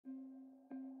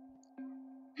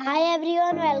Hi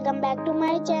everyone, welcome back to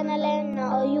my channel and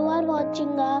now you are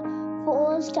watching a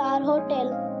 4-star hotel.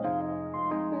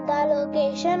 The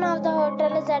location of the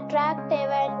hotel is attractive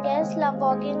and guests love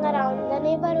walking around the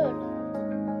neighborhood.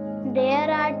 There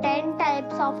are 10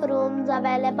 types of rooms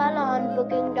available on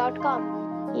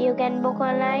booking.com. You can book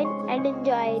online and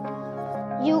enjoy it.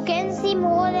 You can see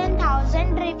more than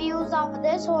 1000 reviews of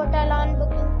this hotel on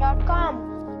booking.com.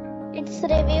 Its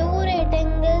review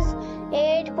rating is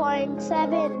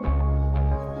 8.7,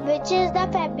 which is the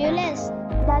fabulous.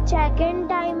 The check-in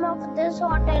time of this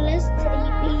hotel is 3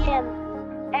 p.m.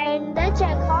 and the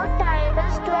check-out time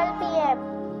is 12 p.m.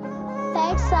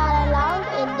 Pets are allowed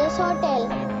in this hotel.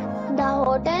 The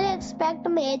hotel accepts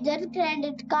major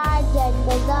credit cards and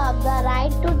reserves the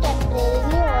right to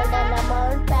temporarily hold an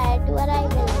amount prior to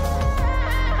arrival.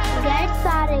 Guests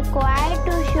are required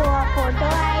to show a photo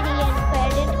ID and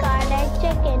credit card at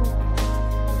check-in.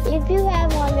 If you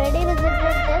have already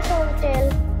visited this hotel,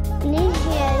 please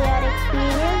share your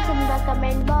experience in the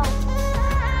comment box.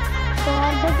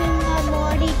 For booking or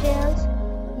more details,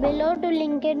 below to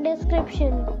link in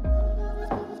description.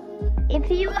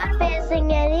 If you are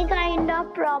facing any kind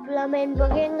of problem in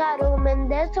booking a room in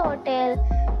this hotel,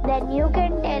 then you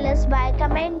can tell us by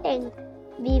commenting.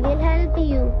 We will help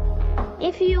you.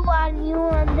 If you are new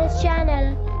on this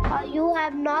channel or you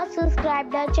have not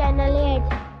subscribed our channel yet,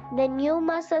 then you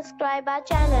must subscribe our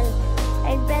channel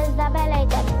and press the bell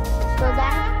icon so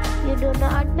that you do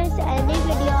not miss any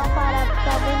video of our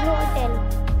upcoming hotel.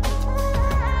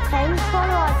 Thanks for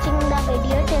watching the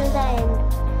video till the end.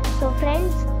 So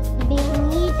friends, we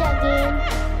meet again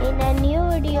in a new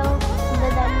video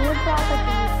with a new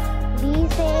property. Be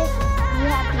safe, be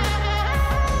happy.